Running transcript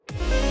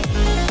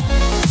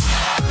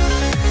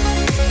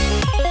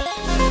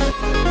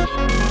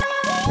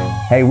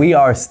Hey, we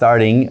are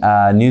starting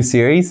a new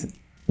series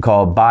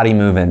called Body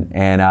Moving,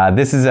 and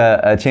this is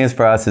a chance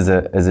for us as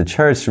a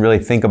church to really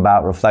think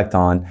about, reflect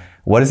on,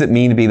 what does it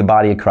mean to be the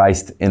body of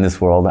Christ in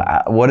this world?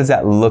 What does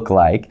that look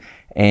like?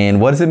 And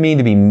what does it mean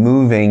to be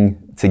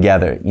moving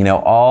together? You know,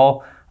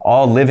 all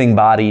living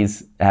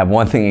bodies have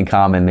one thing in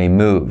common: they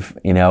move,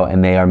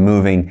 and they are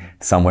moving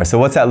somewhere. So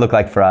what's that look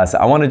like for us?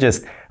 I want to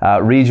just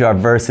read you our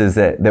verses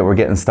that we're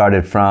getting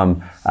started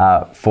from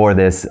for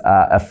this.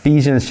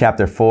 Ephesians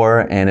chapter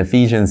 4, and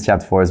Ephesians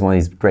chapter 4 is one of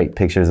these great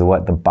pictures of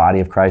what the body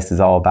of Christ is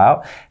all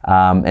about.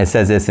 It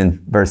says this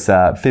in verse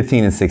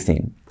 15 and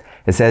 16.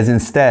 It says,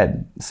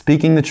 "Instead,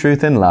 speaking the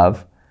truth in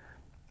love,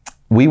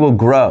 we will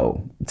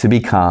grow to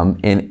become,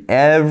 in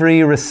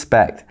every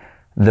respect,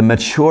 the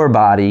mature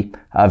body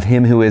of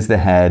Him who is the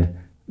head,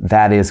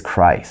 that is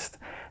Christ.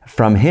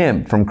 From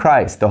Him, from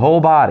Christ, the whole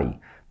body,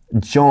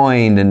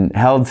 joined and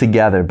held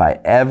together by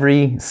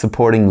every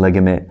supporting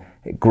ligament,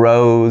 it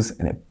grows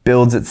and it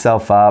builds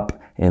itself up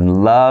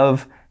in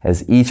love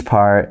as each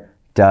part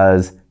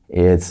does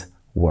its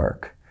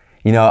work."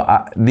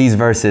 These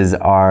verses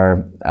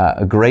are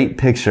a great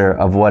picture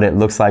of what it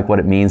looks like, what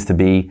it means to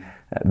be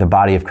the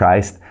body of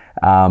Christ.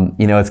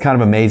 It's kind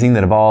of amazing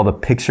that of all the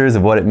pictures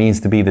of what it means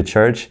to be the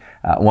church,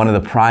 one of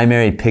the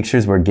primary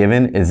pictures we're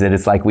given is that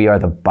it's like we are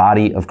the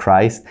body of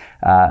Christ.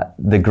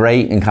 The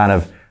great and kind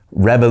of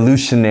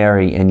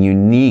revolutionary and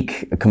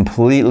unique,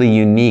 completely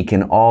unique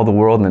in all the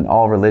world and in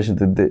all religions,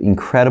 the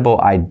incredible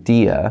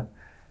idea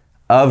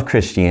of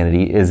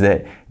Christianity is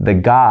that the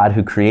God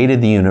who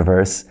created the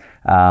universe,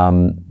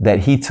 that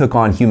He took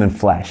on human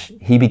flesh.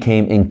 He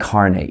became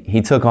incarnate.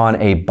 He took on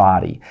a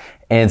body.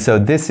 And so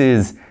this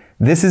is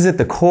at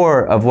the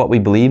core of what we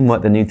believe and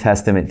what the New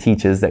Testament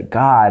teaches, that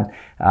God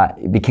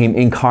became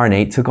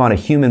incarnate, took on a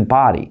human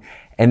body.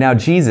 And now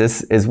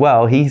Jesus as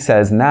well, He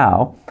says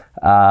now,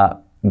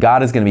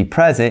 God is going to be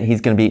present. He's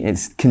going to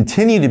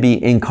continue to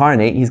be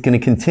incarnate.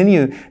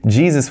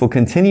 Jesus will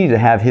continue to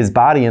have His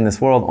body in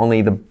this world,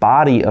 only the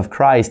body of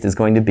Christ is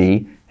going to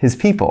be His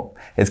people.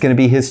 It's going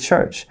to be His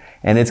church.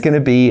 And it's going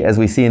to be, as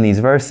we see in these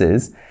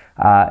verses,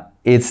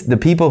 it's the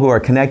people who are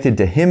connected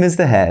to Him as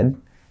the head,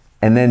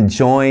 and then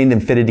joined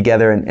and fitted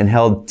together and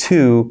held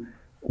to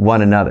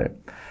one another.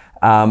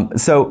 I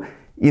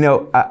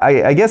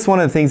guess one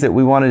of the things that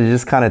we wanted to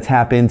just kind of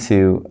tap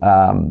into,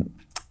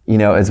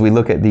 as we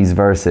look at these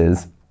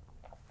verses,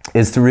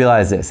 is to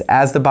realize this: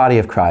 as the body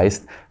of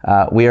Christ,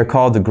 we are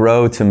called to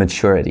grow to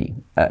maturity.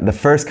 The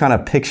first kind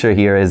of picture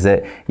here is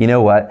that,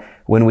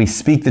 when we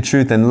speak the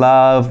truth in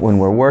love, when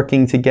we're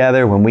working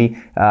together,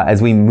 when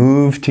as we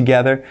move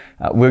together,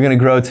 we're going to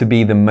grow to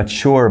be the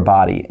mature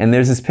body. And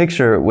there's this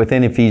picture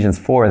within Ephesians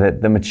 4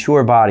 that the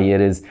mature body, it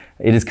is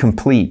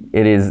complete.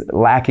 It is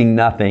lacking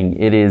nothing.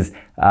 It is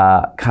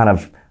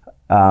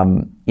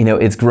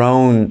it's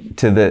grown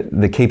to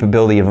the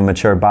capability of a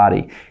mature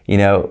body.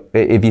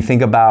 If you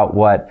think about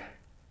what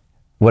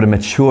a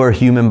mature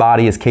human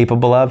body is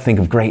capable of, think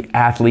of great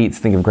athletes,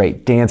 think of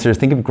great dancers,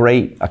 think of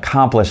great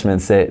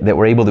accomplishments that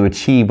we're able to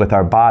achieve with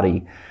our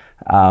body.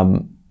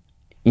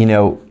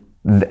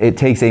 It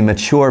takes a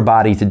mature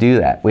body to do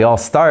that. We all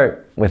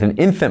start with an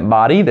infant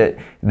body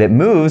that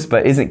moves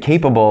but isn't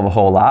capable of a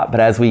whole lot. But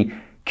as we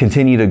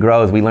continue to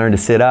grow, as we learn to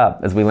sit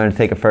up, as we learn to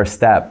take a first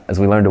step, as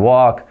we learn to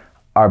walk,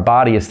 our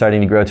body is starting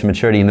to grow to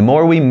maturity. And the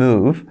more we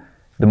move,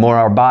 the more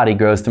our body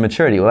grows to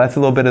maturity. Well, that's a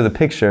little bit of the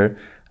picture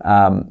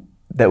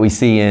that we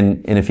see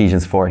in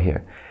Ephesians 4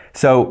 here.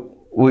 So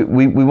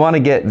we want to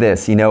get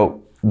this,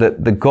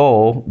 the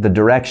goal, the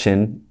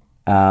direction,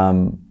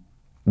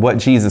 what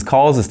Jesus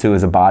calls us to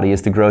as a body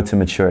is to grow to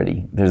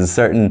maturity. There's a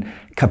certain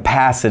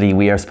capacity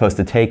we are supposed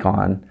to take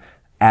on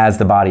as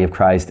the body of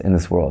Christ in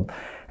this world.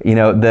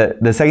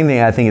 The second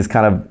thing I think is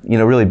kind of,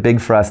 really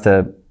big for us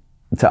to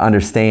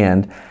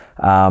understand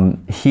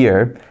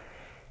here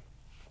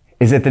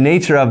is that the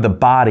nature of the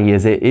body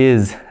is it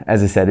is,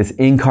 as I said, it's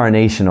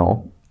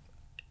incarnational.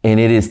 And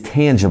it is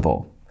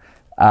tangible.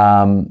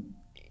 To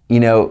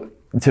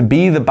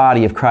be the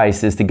body of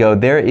Christ is to go,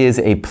 there is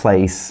a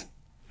place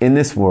in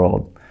this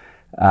world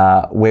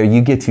where you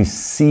get to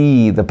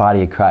see the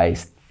body of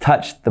Christ,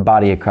 touch the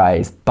body of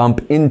Christ,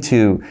 bump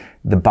into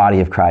the body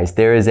of Christ.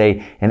 There is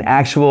an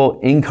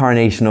actual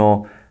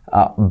incarnational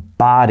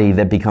body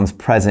that becomes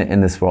present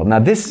in this world. Now,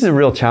 this is a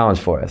real challenge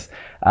for us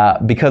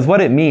because what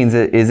it means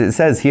is it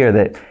says here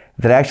that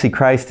actually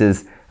Christ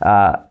is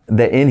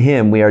that in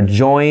Him we are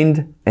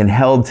joined and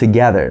held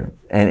together.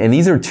 And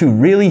these are two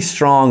really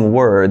strong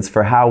words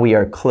for how we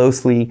are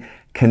closely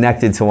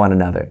connected to one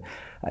another.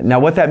 Now,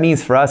 what that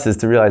means for us is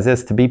to realize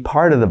this: to be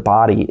part of the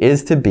body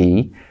is to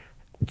be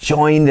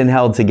joined and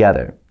held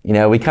together.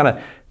 We kind of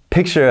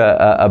picture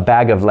a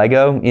bag of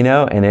Lego,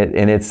 and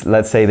it's,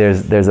 let's say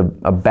there's a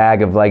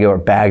bag of Lego or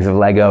bags of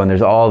Lego, and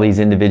there's all these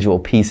individual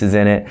pieces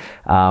in it.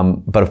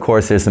 But of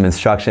course, there's some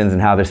instructions on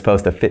how they're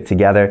supposed to fit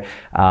together.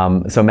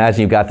 So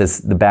imagine you've got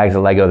the bags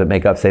of Lego that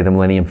make up, say, the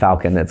Millennium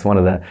Falcon. That's one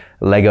of the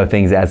Lego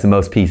things that has the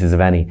most pieces of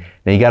any.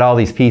 Now you got all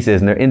these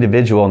pieces, and they're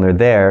individual, and they're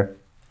there,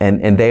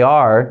 and they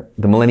are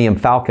the Millennium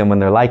Falcon when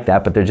they're like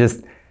that, but they're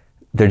just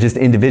they're just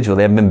individual.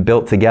 They haven't been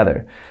built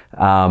together.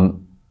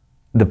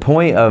 The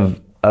point of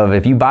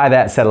if you buy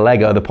that set of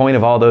Lego, the point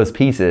of all those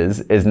pieces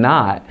is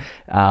not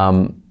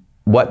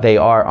what they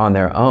are on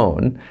their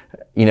own.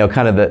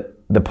 Kind of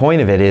the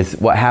point of it is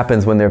what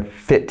happens when they're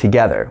fit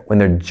together, when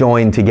they're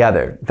joined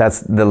together.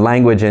 That's the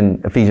language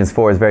in Ephesians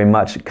 4 is very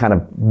much kind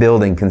of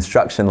building,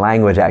 construction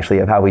language actually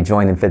of how we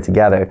join and fit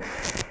together.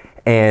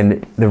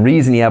 And the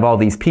reason you have all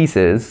these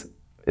pieces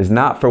is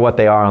not for what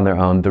they are on their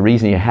own. The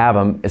reason you have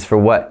them is for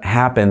what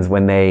happens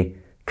when they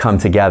come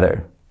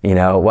together.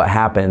 What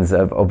happens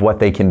of what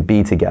they can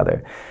be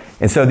together.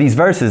 And so these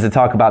verses that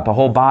talk about the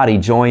whole body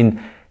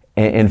joined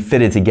and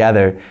fitted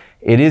together,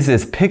 it is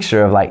this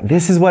picture of like,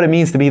 this is what it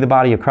means to be the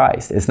body of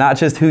Christ. It's not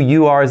just who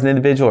you are as an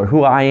individual or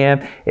who I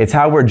am. It's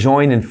how we're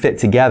joined and fit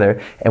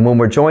together. And when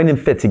we're joined and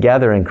fit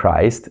together in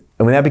Christ,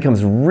 and when that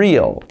becomes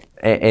real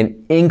and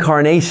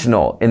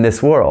incarnational in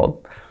this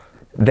world,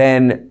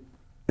 then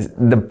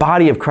the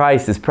body of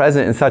Christ is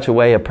present in such a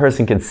way a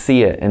person can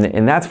see it.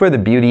 And that's where the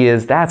beauty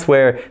is. That's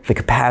where the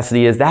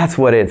capacity is. That's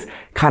what it's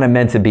kind of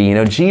meant to be.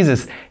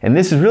 Jesus, and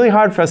this is really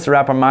hard for us to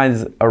wrap our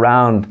minds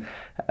around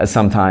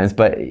sometimes,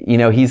 but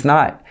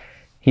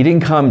he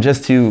didn't come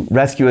just to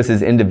rescue us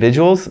as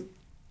individuals.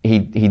 He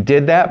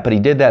did that, but he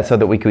did that so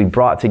that we could be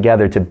brought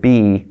together to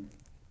be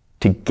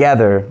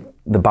together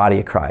the body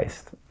of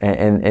Christ.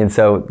 And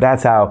so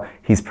that's how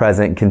he's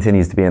present and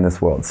continues to be in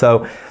this world.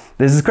 So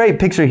there's this great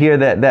picture here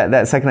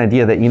that second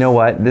idea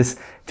that, this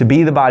to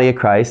be the body of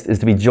Christ is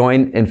to be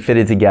joined and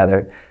fitted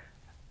together.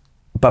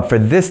 But for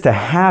this to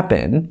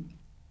happen,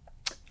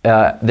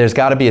 there's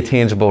got to be a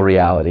tangible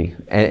reality.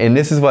 And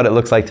this is what it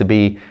looks like to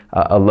be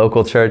a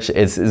local church.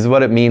 This is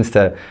what it means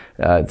to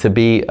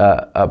be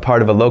a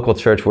part of a local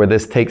church where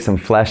this takes some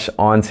flesh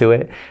onto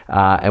it.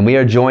 And we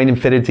are joined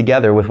and fitted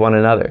together with one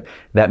another.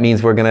 That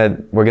means we're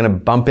gonna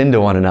bump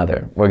into one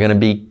another. We're gonna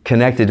be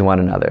connected to one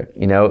another.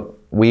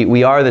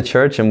 We are the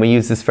church, and we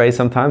use this phrase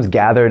sometimes,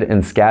 gathered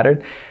and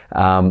scattered.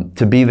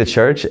 To be the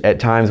church, at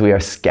times we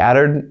are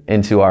scattered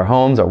into our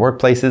homes, our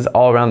workplaces,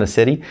 all around the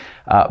city.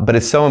 But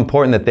it's so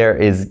important that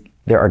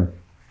there are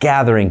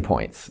gathering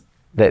points,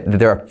 that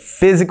there are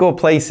physical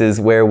places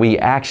where we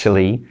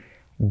actually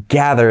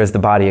gather as the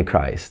body of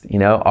Christ.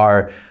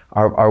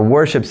 Our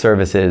worship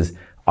services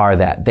are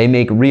that. They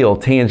make real,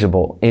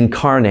 tangible,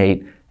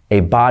 incarnate a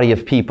body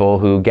of people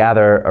who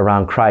gather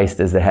around Christ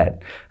as the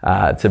head,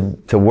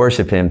 to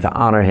worship him, to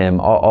honor him,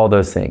 all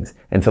those things,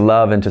 and to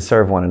love and to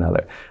serve one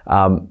another.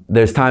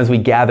 There's times we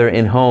gather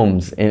in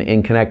homes,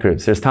 in connect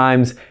groups. There's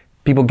times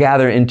people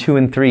gather in 2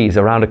 and 3s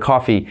around a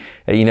coffee,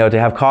 to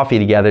have coffee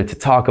together, to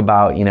talk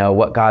about,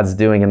 what God's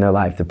doing in their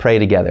life, to pray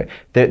together.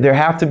 There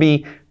have to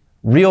be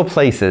real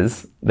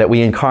places that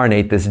we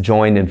incarnate this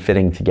joined and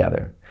fitting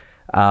together.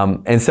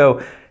 And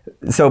so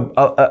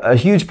a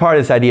huge part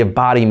of this idea of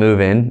body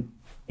moving,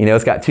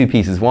 it's got 2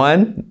 pieces.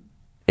 One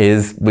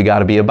is we got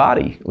to be a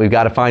body. We've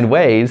got to find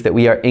ways that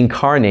we are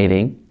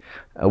incarnating,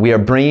 we are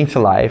bringing to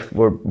life,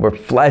 we're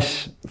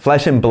flesh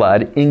and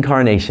blood,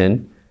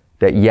 incarnation,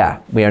 that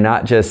we are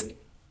not just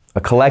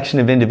a collection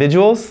of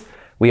individuals,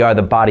 we are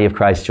the body of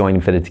Christ joined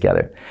and fitted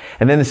together.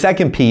 And then the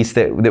second piece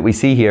that we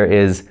see here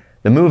is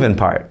the moving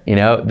part,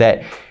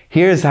 that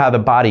here's how the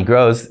body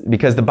grows,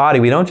 because the body,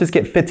 we don't just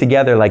get fit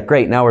together like,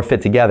 great, now we're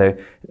fit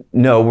together.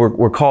 No,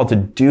 we're called to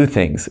do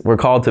things. We're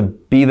called to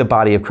be the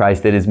body of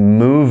Christ that is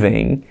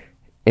moving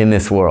in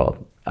this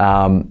world.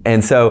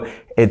 And so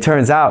it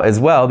turns out as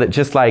well that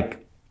just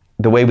like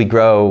the way we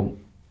grow,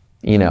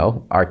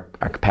 our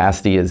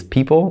capacity as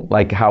people,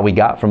 like how we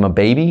got from a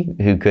baby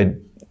who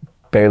could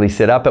barely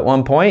sit up at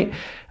one point,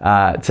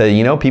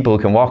 to, people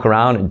who can walk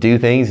around and do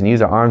things and use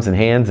their arms and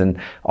hands and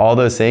all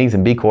those things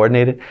and be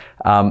coordinated.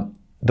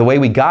 The way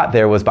we got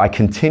there was by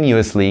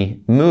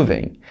continuously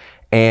moving.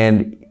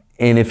 And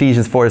in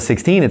Ephesians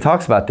 4:16, it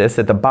talks about this,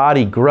 that the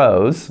body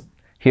grows.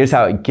 Here's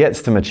how it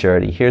gets to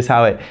maturity. Here's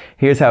how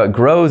it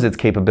grows its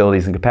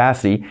capabilities and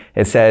capacity.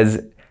 It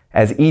says,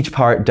 as each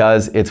part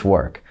does its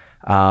work.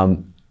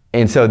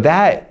 And so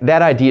that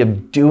idea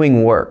of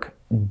doing work,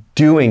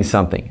 doing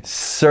something,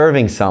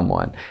 serving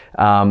someone,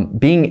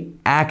 being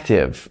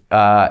active,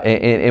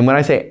 and when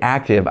I say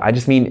active, I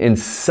just mean in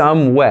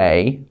some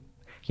way,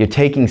 you're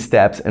taking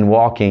steps and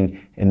walking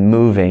and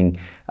moving,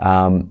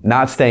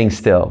 not staying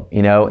still,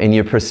 in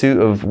your pursuit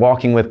of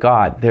walking with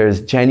God.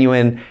 There's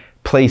genuine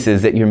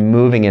places that you're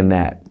moving in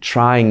that,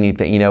 trying,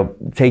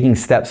 taking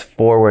steps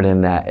forward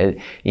in that,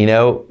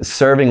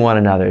 serving one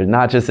another,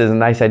 not just as a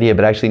nice idea,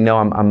 but actually, no,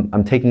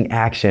 I'm taking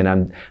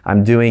action.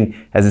 I'm doing,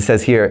 as it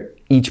says here,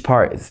 each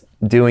part is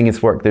doing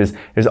its work.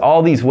 There's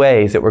all these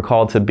ways that we're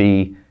called to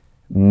be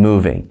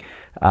moving.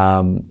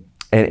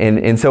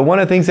 And so one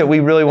of the things that we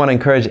really want to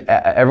encourage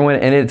everyone,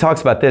 and it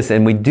talks about this,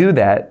 and we do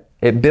that,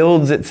 it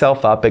builds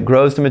itself up, it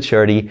grows to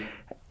maturity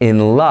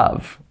in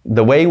love.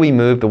 The way we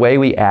move, the way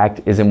we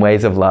act is in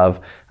ways of love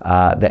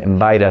that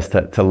invite us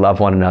to love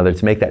one another,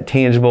 to make that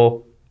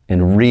tangible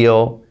and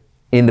real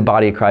in the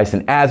body of Christ.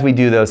 And as we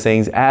do those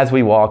things, as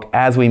we walk,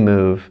 as we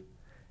move,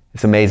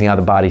 it's amazing how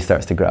the body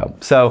starts to grow.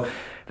 So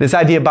This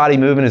idea of body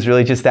movement is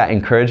really just that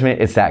encouragement.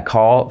 It's that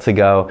call to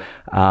go,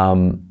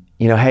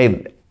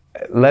 hey,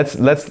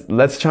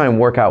 let's try and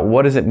work out,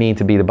 what does it mean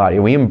to be the body?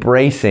 Are we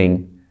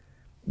embracing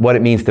what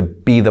it means to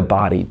be the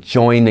body,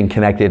 joined and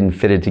connected and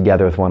fitted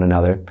together with one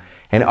another?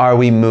 And are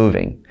we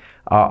moving?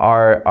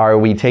 Are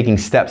we taking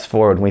steps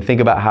forward? When we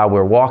think about how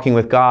we're walking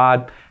with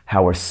God,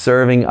 how we're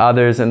serving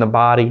others in the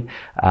body,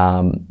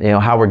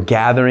 how we're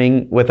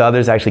gathering with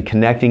others, actually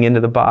connecting into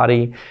the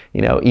body,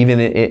 even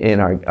in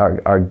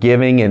our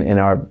giving and in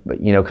our,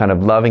 kind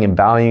of loving and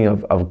valuing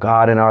of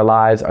God in our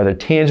lives, are there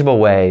tangible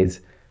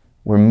ways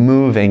we're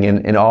moving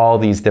in all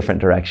these different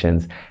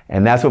directions?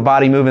 And that's what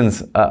Body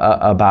Movement's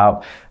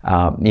about.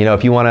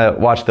 If you want to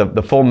watch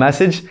the full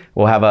message,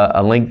 we'll have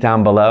a link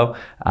down below.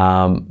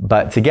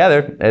 But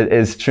together,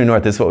 as True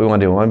North, this is what we want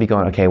to do. We want to be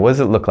going, okay, what does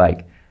it look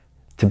like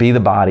to be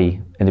the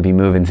body and to be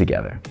moving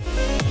together?